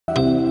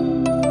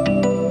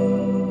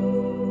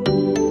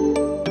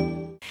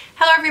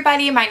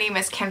everybody, my name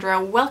is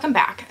Kendra. Welcome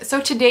back. So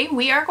today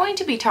we are going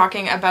to be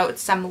talking about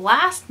some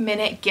last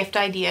minute gift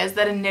ideas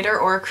that a knitter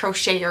or a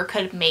crocheter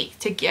could make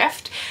to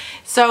gift.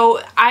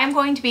 So I'm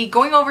going to be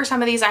going over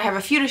some of these. I have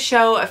a few to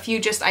show, a few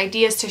just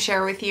ideas to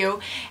share with you.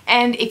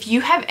 And if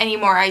you have any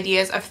more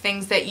ideas of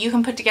things that you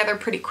can put together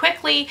pretty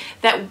quickly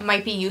that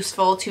might be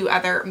useful to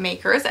other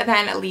makers,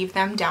 then leave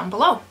them down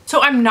below.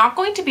 So I'm not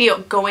going to be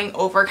going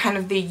over kind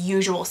of the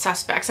usual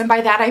suspects. And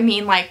by that I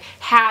mean like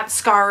hats,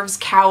 scarves,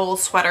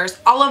 cowls, sweaters.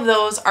 All of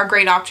those are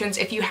great options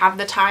if you have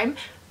the time.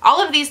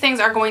 All of these things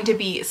are going to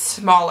be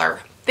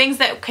smaller. Things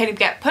that can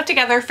get put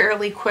together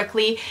fairly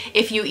quickly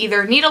if you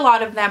either need a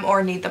lot of them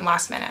or need them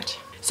last minute.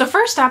 So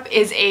first up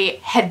is a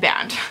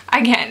headband.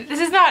 Again,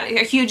 this is not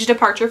a huge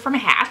departure from a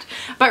hat,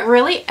 but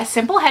really a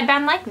simple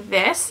headband like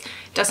this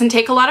doesn't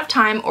take a lot of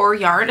time or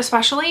yarn,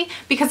 especially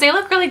because they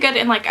look really good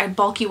in like a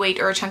bulky weight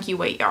or a chunky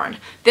weight yarn.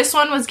 This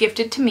one was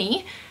gifted to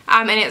me.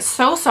 And it's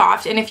so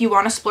soft, and if you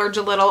want to splurge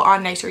a little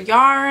on nicer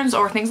yarns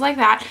or things like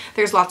that,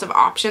 there's lots of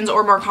options,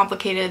 or more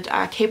complicated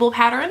cable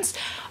patterns.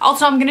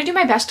 Also, I'm going to do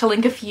my best to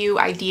link a few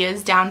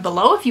ideas down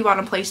below if you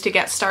want a place to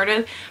get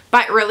started,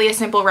 but really a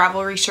simple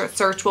Ravelry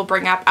search will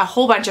bring up a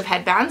whole bunch of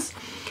headbands.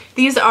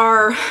 These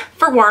are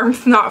for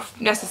warmth, not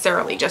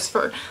necessarily just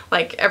for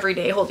like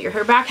everyday hold your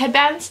hair back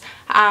headbands.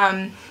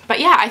 But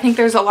yeah, I think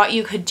there's a lot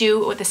you could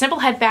do with a simple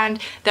headband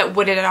that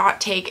would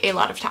not take a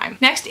lot of time.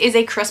 Next is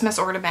a Christmas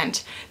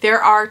ornament.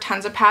 There are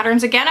tons of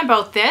patterns again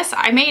about this.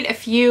 I made a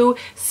few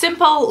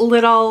simple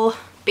little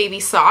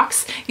baby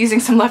socks using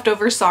some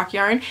leftover sock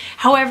yarn.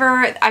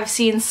 However, I've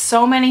seen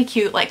so many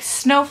cute like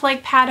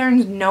snowflake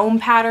patterns, gnome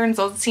patterns.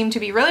 Those seem to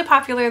be really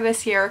popular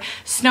this year.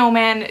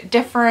 Snowmen,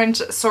 different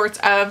sorts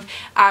of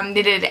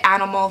knitted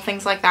animal,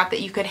 things like that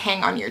that you could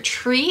hang on your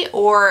tree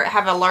or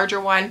have a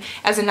larger one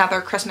as another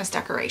Christmas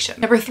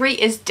decoration. Number 3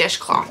 is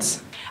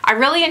dishcloths. I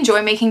really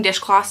enjoy making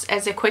dishcloths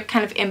as a quick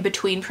kind of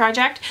in-between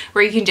project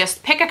where you can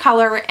just pick a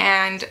color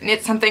and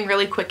knit something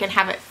really quick and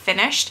have it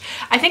finished.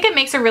 I think it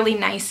makes a really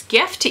nice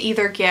gift to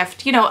either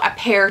gift, you know, a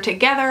pair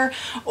together,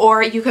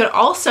 or you could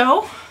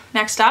also,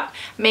 next up,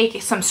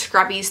 make some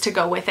scrubbies to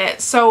go with it.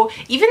 So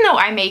even though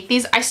I make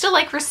these, I still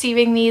like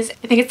receiving these.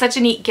 I think it's such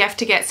a neat gift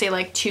to get, say,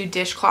 like 2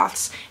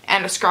 dishcloths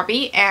and a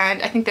scrubby,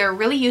 and I think they're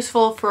really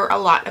useful for a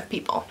lot of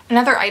people.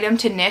 Another item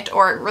to knit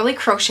or really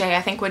crochet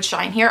I think would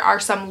shine here are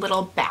some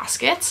little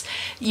baskets.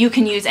 You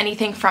can use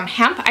anything from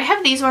hemp. I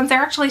have these ones, they're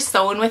actually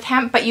sewn with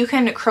hemp, but you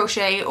can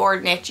crochet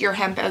or knit your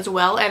hemp as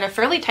well at a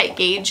fairly tight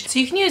gauge. So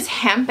you can use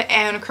hemp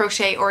and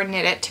crochet or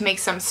knit it to make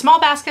some small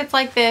baskets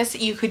like this.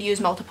 You could use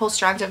multiple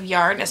strands of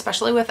yarn,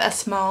 especially with a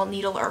small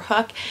needle or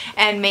hook,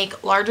 and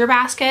make larger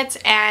baskets.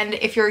 And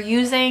if you're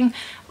using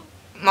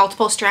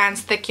multiple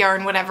strands, thick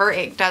yarn, whatever,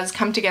 it does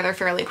come together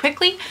fairly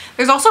quickly.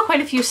 There's also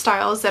quite a few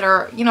styles that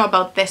are, you know,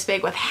 about this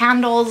big with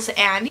handles,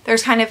 and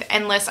there's kind of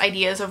endless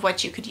ideas of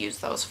what you could use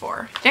those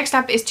for. Next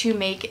up is to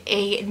make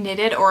a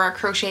knitted or a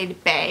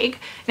crocheted bag.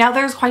 Now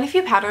there's quite a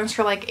few patterns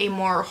for like a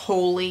more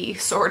holy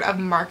sort of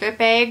market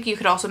bag. You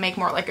could also make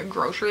more like a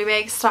grocery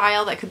bag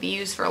style that could be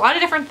used for a lot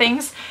of different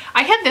things.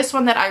 I had this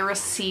one that I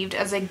received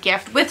as a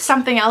gift with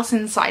something else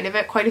inside of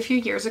it quite a few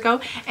years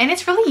ago, and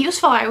it's really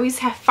useful. I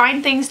always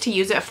find things to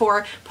use it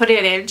for. Put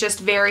it in just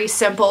very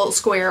simple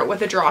square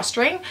with a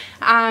drawstring,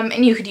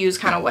 and you could use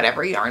kind of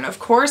whatever yarn. Of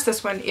course,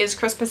 this one is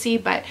Christmassy,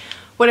 but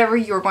whatever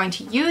you're going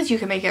to use, you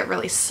can make it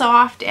really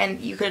soft,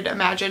 and you could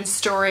imagine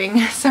storing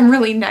some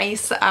really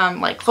nice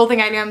like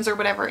clothing items or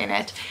whatever in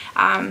it.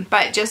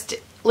 But just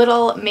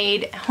little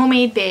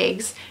homemade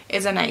bags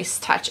is a nice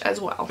touch as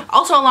well.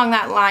 Also along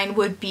that line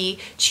would be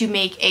to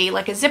make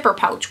like a zipper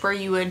pouch where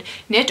you would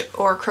knit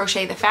or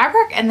crochet the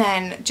fabric and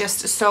then just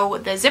sew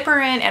the zipper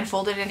in and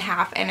fold it in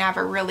half and have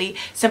a really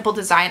simple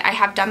design. I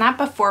have done that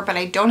before, but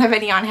I don't have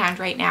any on hand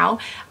right now.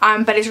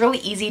 But it's really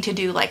easy to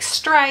do like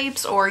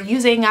stripes or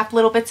using up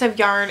little bits of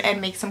yarn and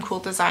make some cool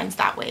designs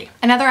that way.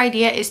 Another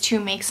idea is to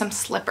make some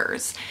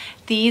slippers.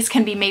 These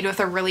can be made with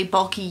a really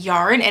bulky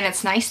yarn, and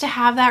it's nice to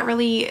have that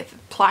really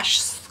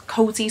plush,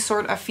 cozy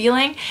sort of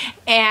feeling.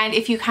 And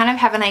if you kind of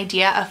have an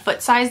idea of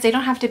foot size, they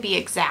don't have to be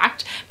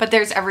exact, but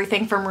there's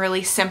everything from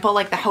really simple,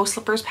 like the house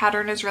slippers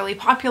pattern is really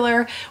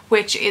popular,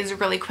 which is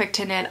really quick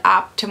to knit,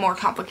 up to more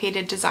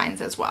complicated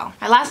designs as well.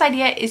 My last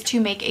idea is to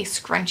make a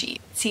scrunchie.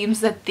 It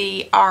seems that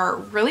they are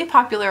really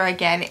popular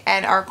again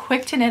and are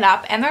quick to knit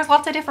up, and there's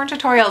lots of different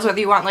tutorials, whether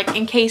you want like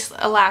encased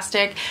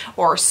elastic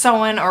or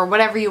sewn or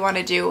whatever you want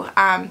to do.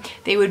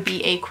 They would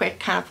be a quick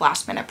kind of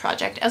last minute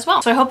project as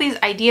well. So I hope these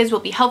ideas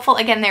will be helpful.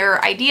 Again, there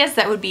are ideas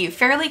that would be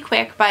fairly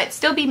quick but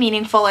still be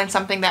meaningful and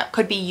something that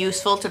could be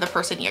useful to the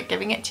person you're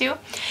giving it to.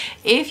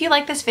 If you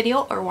like this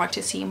video or want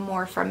to see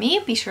more from me,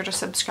 be sure to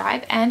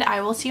subscribe, and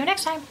I will see you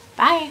next time.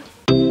 Bye!